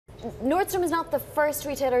Nordstrom is not the first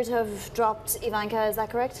retailer to have dropped Ivanka, is that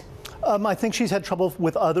correct? I think she's had trouble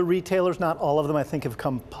with other retailers. Not all of them, I think, have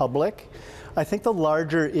come public. I think the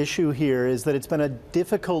larger issue here is that it's been a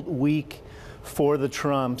difficult week for the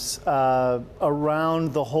Trumps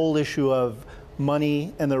around the whole issue of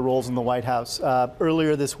money and their roles in the White House.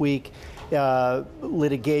 Earlier this week,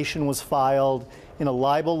 litigation was filed in a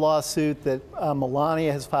libel lawsuit that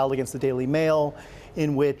Melania has filed against the Daily Mail,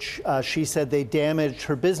 in which she said they damaged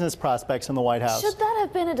her business prospects in the White House. Should that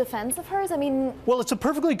have been a defense of hers? I mean... Well, it's a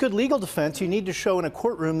perfectly good legal defense. You need to show in a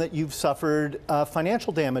courtroom that you've suffered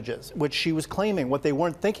financial damages, which she was claiming. What they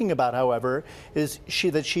weren't thinking about, however, is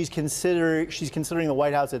that she's considering the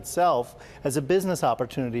White House itself as a business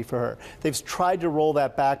opportunity for her. They've tried to roll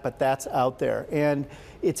that back, but that's out there. And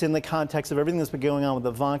it's in the context of everything that's been going on with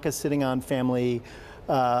Ivanka sitting on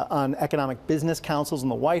on economic business councils in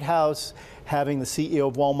the White House, having the CEO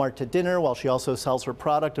of Walmart to dinner while she also sells her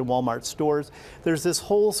product in Walmart stores. There's this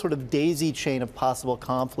whole sort of daisy chain of possible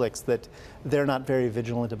conflicts that they're not very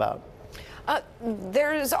vigilant about.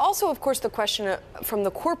 There's also, of course, the question from the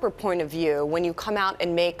corporate point of view, when you come out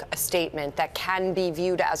and make a statement that can be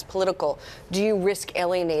viewed as political, do you risk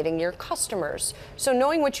alienating your customers? So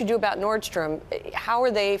knowing what you do about Nordstrom, how are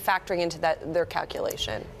they factoring into their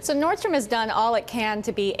calculation? So Nordstrom has done all it can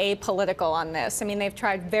to be apolitical on this. I mean, they've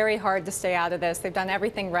tried very hard to stay out of this. They've done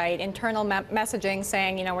everything right. Internal messaging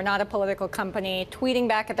saying, you know, we're not a political company, tweeting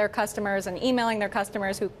back at their customers and emailing their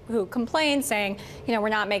customers who complain, saying, you know, we're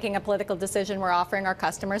not making a political decision. We're offering our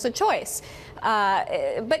customers a choice.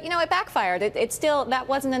 But, you know, it backfired. It still, that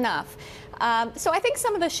wasn't enough. So I think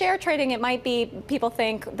some of the share trading, it might be people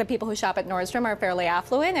think the people who shop at Nordstrom are fairly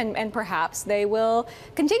affluent, and perhaps they will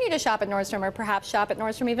continue to shop at Nordstrom, or perhaps shop at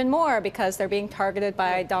Nordstrom even more because they're being targeted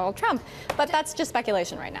by Donald Trump. But that's just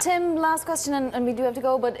speculation right now. Tim, last question, and we do have to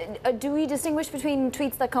go, but do we distinguish between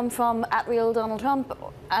tweets that come from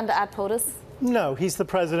 @RealDonaldTrump and @POTUS? No, he's the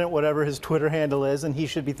president, whatever his Twitter handle is, and he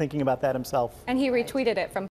should be thinking about that himself. And he retweeted it from